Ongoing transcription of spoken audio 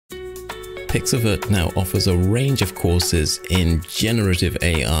Pixovert now offers a range of courses in generative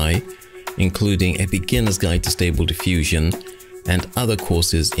AI, including a beginner's guide to Stable Diffusion and other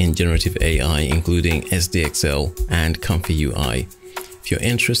courses in generative AI, including SDXL and ComfyUI. If you're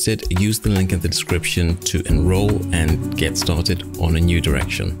interested, use the link in the description to enroll and get started on a new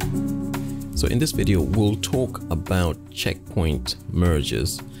direction. So in this video, we'll talk about checkpoint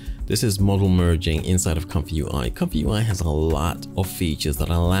merges. This is model merging inside of ComfyUI. ComfyUI has a lot of features that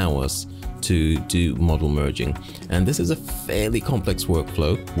allow us to do model merging. And this is a fairly complex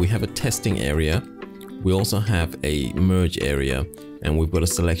workflow. We have a testing area. We also have a merge area, and we've got a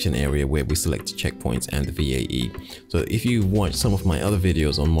selection area where we select checkpoints and the VAE. So if you've watched some of my other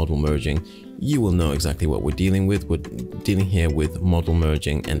videos on model merging, you will know exactly what we're dealing with. We're dealing here with model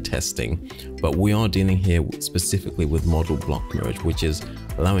merging and testing, but we are dealing here specifically with model block merge, which is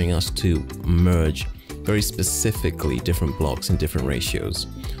allowing us to merge very specifically different blocks in different ratios.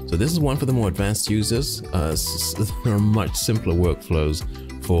 So this is one for the more advanced users. There are much simpler workflows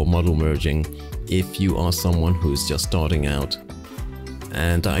for model merging if you are someone who's just starting out.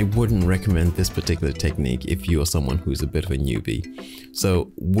 And I wouldn't recommend this particular technique if you are someone who's a bit of a newbie.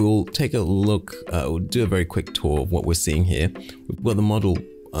 So we'll take a look, we'll do a very quick tour of what we're seeing here. We've got the model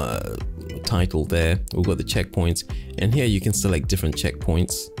title there, we've got the checkpoints, and here you can select different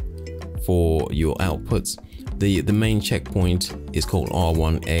checkpoints for your outputs. The main checkpoint is called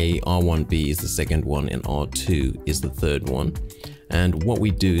R1A, R1B is the second one, and R2 is the third one. And what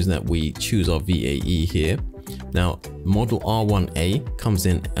we do is that we choose our VAE here. Now, model R1A comes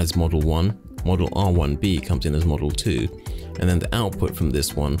in as model 1, model R1B comes in as model 2, and then the output from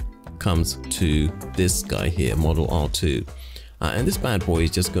this one comes to this guy here, model R2. And this bad boy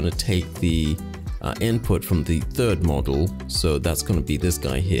is just going to take the input from the third model, so that's going to be this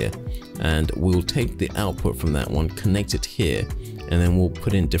guy here, and we'll take the output from that one, connect it here, and then we'll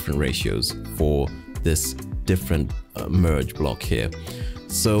put in different ratios for this different merge block here.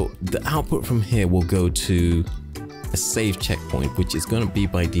 So the output from here will go to a save checkpoint, which is going to be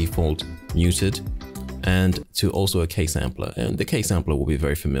by default muted, and to also a K-sampler. And the K-sampler will be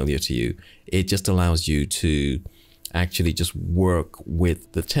very familiar to you. It just allows you to actually just work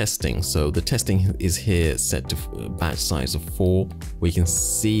with the testing. So the testing is here set to batch size of 4. We can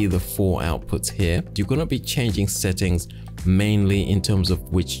see the 4 outputs here. You're going to be changing settings mainly in terms of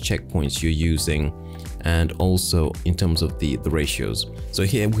which checkpoints you're using, and also in terms of the ratios. So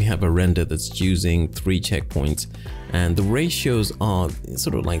here we have a render that's using 3 checkpoints, and the ratios are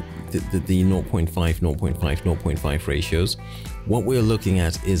sort of like the 0.5, 0.5, 0.5 ratios. What we're looking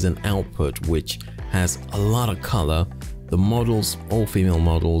at is an output which has a lot of color. The models, all female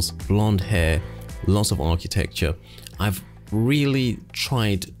models, blonde hair, lots of architecture. I've really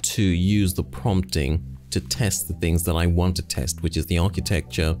tried to use the prompting to test the things that I want to test, which is the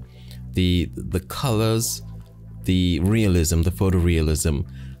architecture, the colors, the realism, the photorealism.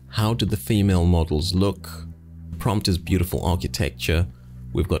 How do the female models look? Prompt is beautiful architecture.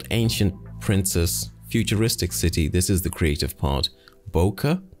 We've got ancient princess, futuristic city. This is the creative part.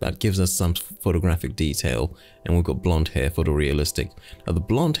 Bokeh, that gives us some photographic detail, and we've got blonde hair, photorealistic. Now the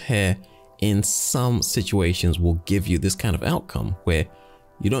blonde hair in some situations will give you this kind of outcome where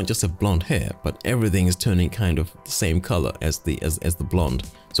you don't just have blonde hair, but everything is turning kind of the same color as the blonde.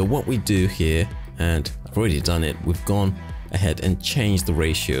 So what we do here, and I've already done it, we've gone ahead and changed the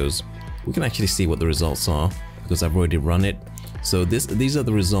ratios. We can actually see what the results are because I've already run it. So these are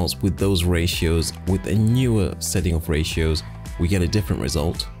the results with those ratios. With a newer setting of ratios, we get a different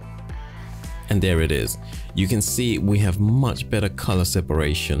result. And there it is. You can see we have much better color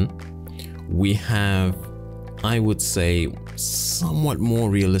separation. We have, I would say, somewhat more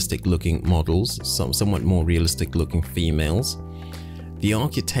realistic looking models, somewhat more realistic looking females. The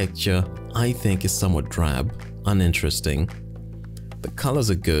architecture, I think, is somewhat drab, uninteresting. The colors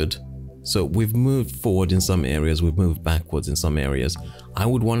are good. So we've moved forward in some areas, we've moved backwards in some areas. I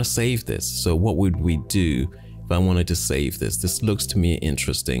would want to save this. So what would we do if I wanted to save this? This looks to me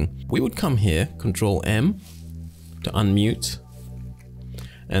interesting. We would come here, Control M to unmute,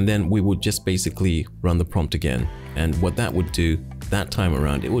 and then we would just basically run the prompt again. And what that would do that time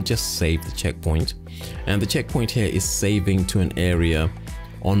around, it will just save the checkpoint. And the checkpoint here is saving to an area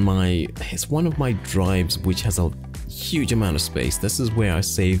on it's one of my drives which has a huge amount of space. This is where I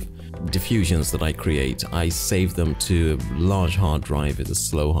save diffusions that I create. I save them to a large hard drive. It's a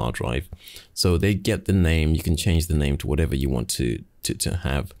slow hard drive. So they get the name. You can change the name to whatever you want to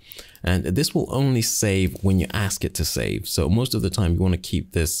have. And this will only save when you ask it to save. So most of the time you want to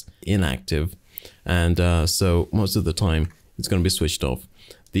keep this inactive. And so most of the time it's going to be switched off.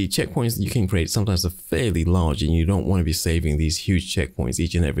 the checkpoints that you can create sometimes are fairly large, and you don't want to be saving these huge checkpoints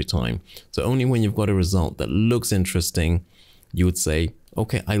each and every time. So only when you've got a result that looks interesting, you would say,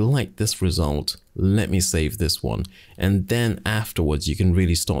 okay, I like this result, let me save this one. And then afterwards, you can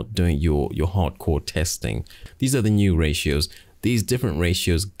really start doing your hardcore testing. These are the new ratios. These different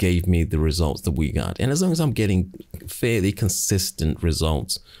ratios gave me the results that we got. And as long as I'm getting fairly consistent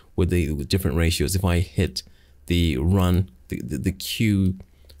results with the different ratios, if I hit the run, the Q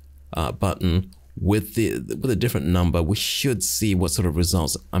button with a different number, we should see what sort of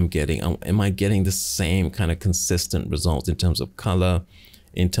results I'm getting. Am I getting the same kind of consistent results in terms of color,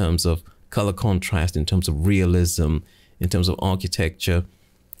 in terms of color contrast, in terms of realism, in terms of architecture?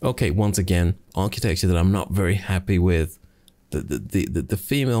 Okay, once again, architecture that I'm not very happy with. The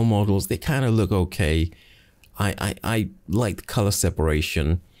female models, they kind of look okay. I like the color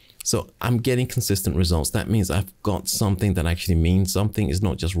separation. So I'm getting consistent results. That means I've got something that actually means something. It's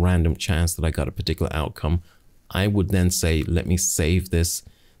not just random chance that I got a particular outcome. I would then say, let me save this.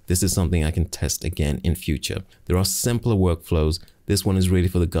 This is something I can test again in future. There are simpler workflows. This one is really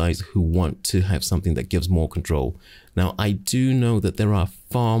for the guys who want to have something that gives more control. Now, I do know that there are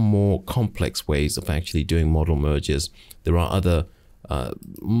far more complex ways of actually doing model merges. There are other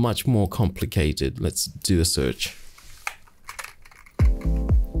much more complicated. Let's do a search.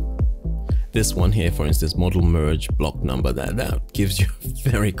 This one here, for instance, model merge block number, that gives you a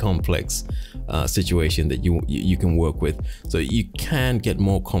very complex situation that you can work with. So you can get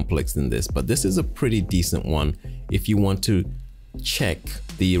more complex than this, but this is a pretty decent one if you want to check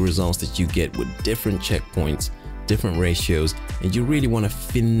the results that you get with different checkpoints, different ratios, and you really want to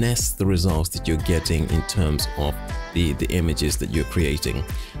finesse the results that you're getting in terms of the images that you're creating.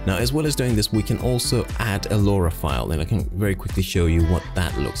 Now, as well as doing this, we can also add a LoRa file, and I can very quickly show you what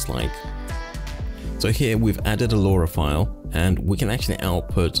that looks like. So here we've added a LoRa file, and we can actually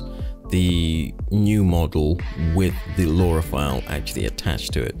output the new model with the LoRa file actually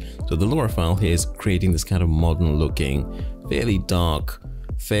attached to it. So the LoRa file here is creating this kind of modern looking, fairly dark,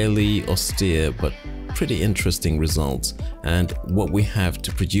 fairly austere, but pretty interesting results. And what we have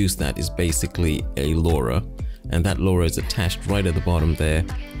to produce that is basically a LoRa, and that LoRa is attached right at the bottom there.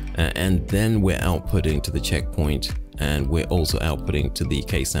 And then we're outputting to the checkpoint, and we're also outputting to the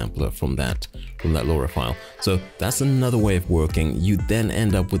K-sampler from that LoRa file. So that's another way of working. You then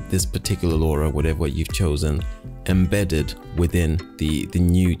end up with this particular LoRa, whatever you've chosen, embedded within the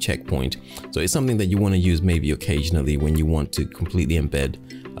new checkpoint. So it's something that you want to use maybe occasionally when you want to completely embed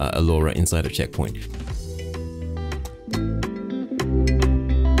a LoRa inside a checkpoint.